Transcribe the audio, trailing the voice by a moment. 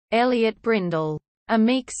Elliot Brindle, a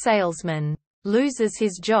meek salesman, loses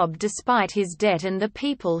his job despite his debt and the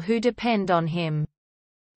people who depend on him.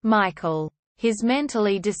 Michael, his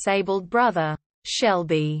mentally disabled brother.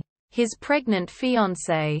 Shelby, his pregnant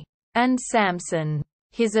fiancée. And Samson,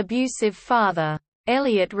 his abusive father.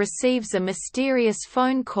 Elliot receives a mysterious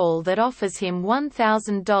phone call that offers him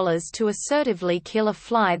 $1,000 to assertively kill a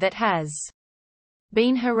fly that has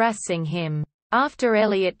been harassing him. After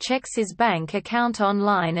Elliot checks his bank account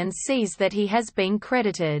online and sees that he has been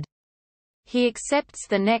credited, he accepts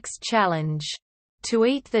the next challenge: to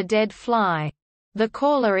eat the dead fly. The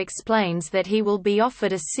caller explains that he will be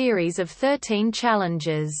offered a series of 13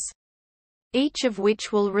 challenges, each of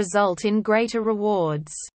which will result in greater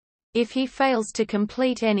rewards. If he fails to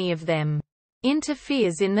complete any of them,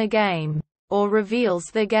 interferes in the game, or reveals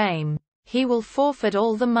the game, he will forfeit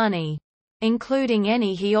all the money, including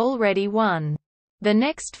any he already won. The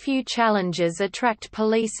next few challenges attract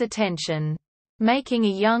police attention: making a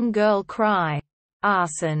young girl cry,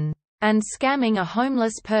 arson, and scamming a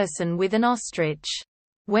homeless person with an ostrich.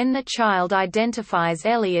 When the child identifies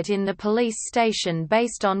Elliot in the police station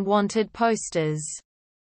based on wanted posters,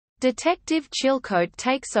 Detective Chilcote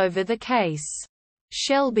takes over the case.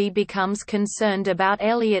 Shelby becomes concerned about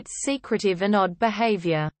Elliot's secretive and odd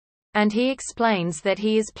behavior, and he explains that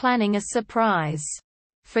he is planning a surprise.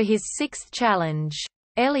 For his sixth challenge,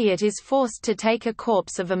 Elliot is forced to take a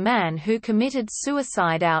corpse of a man who committed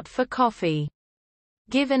suicide out for coffee.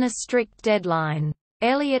 Given a strict deadline,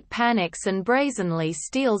 Elliot panics and brazenly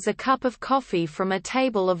steals a cup of coffee from a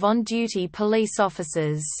table of on-duty police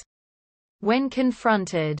officers. When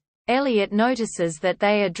confronted, Elliot notices that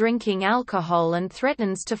they are drinking alcohol and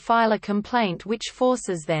threatens to file a complaint, which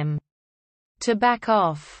forces them to back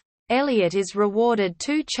off. Elliot is rewarded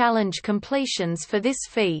 2 challenge completions for this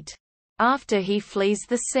feat. After he flees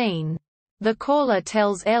the scene, the caller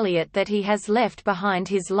tells Elliot that he has left behind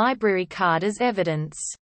his library card as evidence.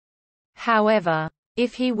 However,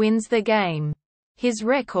 if he wins the game, his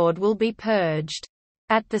record will be purged.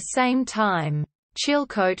 At the same time,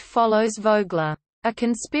 Chilcote follows Vogler, a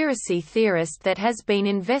conspiracy theorist that has been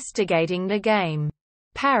investigating the game.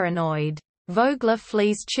 Paranoid, Vogler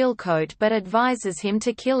flees Chilcote but advises him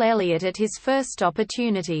to kill Elliot at his first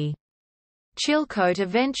opportunity. Chilcote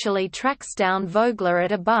eventually tracks down Vogler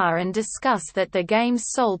at a bar and discuss that the game's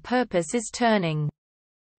sole purpose is turning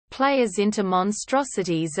players into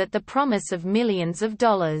monstrosities at the promise of millions of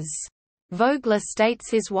dollars. Vogler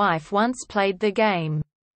states his wife once played the game,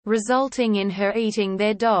 resulting in her eating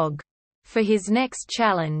their dog. For his next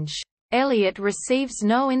challenge, Elliot receives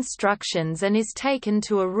no instructions and is taken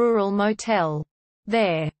to a rural motel.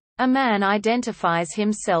 There, a man identifies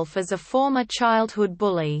himself as a former childhood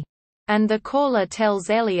bully, and the caller tells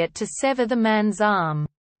Elliot to sever the man's arm.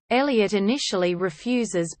 Elliot initially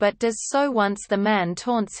refuses but does so once the man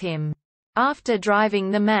taunts him. After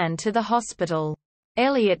driving the man to the hospital,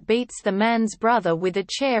 Elliot beats the man's brother with a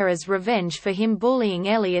chair as revenge for him bullying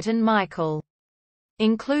Elliot and Michael,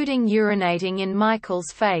 including urinating in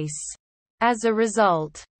Michael's face. As a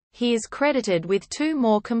result, he is credited with 2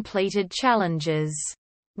 more completed challenges.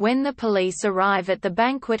 When the police arrive at the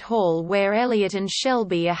banquet hall where Elliot and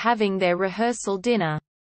Shelby are having their rehearsal dinner,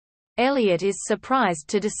 Elliot is surprised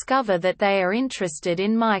to discover that they are interested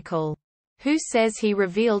in Michael, who says he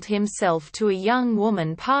revealed himself to a young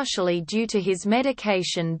woman partially due to his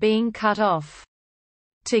medication being cut off.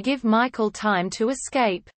 To give Michael time to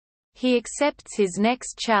escape, he accepts his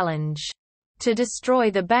next challenge: to destroy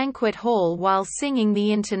the banquet hall while singing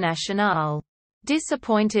the Internationale.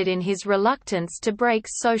 Disappointed in his reluctance to break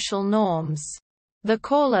social norms, the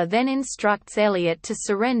caller then instructs Elliot to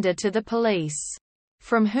surrender to the police,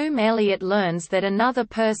 from whom Elliot learns that another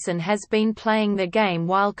person has been playing the game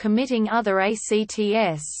while committing other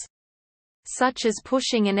acts, such as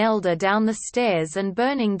pushing an elder down the stairs and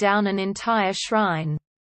burning down an entire shrine.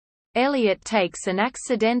 Elliot takes and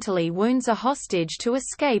accidentally wounds a hostage to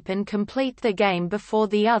escape and complete the game before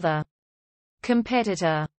the other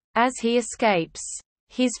competitor. As he escapes,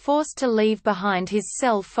 he's forced to leave behind his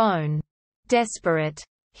cell phone. Desperate,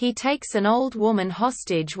 he takes an old woman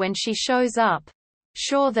hostage when she shows up,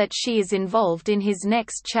 sure that she is involved in his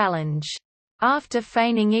next challenge. After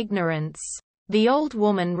feigning ignorance, the old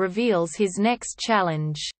woman reveals his next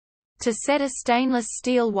challenge: to set a stainless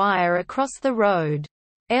steel wire across the road.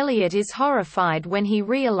 Elliot is horrified when he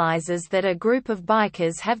realizes that a group of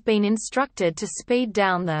bikers have been instructed to speed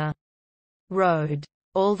down the road.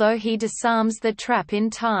 Although he disarms the trap in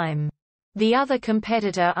time, the other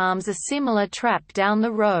competitor arms a similar trap down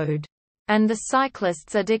the road, and the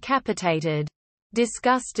cyclists are decapitated.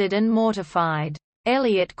 Disgusted and mortified,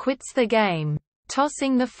 Elliot quits the game.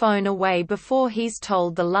 tossing the phone away before he's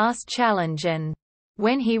told the last challenge and,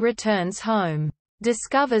 when he returns home,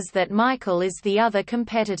 discovers that Michael is the other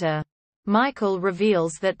competitor. Michael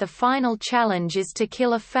reveals that the final challenge is to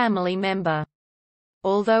kill a family member.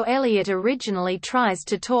 Although Elliot originally tries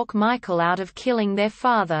to talk Michael out of killing their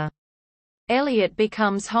father, Elliot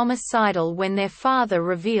becomes homicidal when their father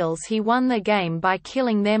reveals he won the game by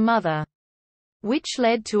killing their mother, which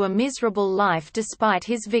led to a miserable life despite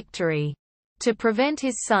his victory. To prevent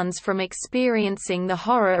his sons from experiencing the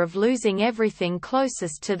horror of losing everything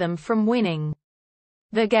closest to them from winning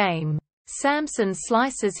the game, Samson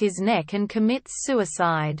slices his neck and commits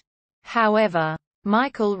suicide. However,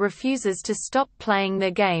 Michael refuses to stop playing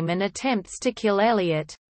the game and attempts to kill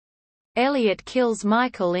Elliot. Elliot kills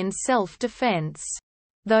Michael in self-defense,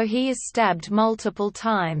 though he is stabbed multiple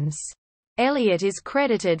times. Elliot is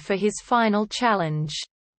credited for his final challenge,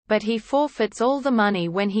 but he forfeits all the money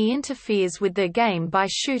when he interferes with the game by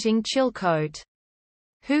shooting Chilcote,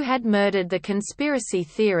 who had murdered the conspiracy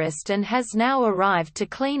theorist and has now arrived to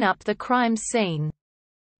clean up the crime scene,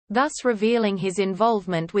 thus revealing his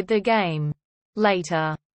involvement with the game.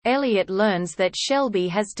 Later, Elliot learns that Shelby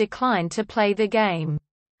has declined to play the game,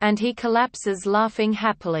 and he collapses laughing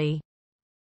happily.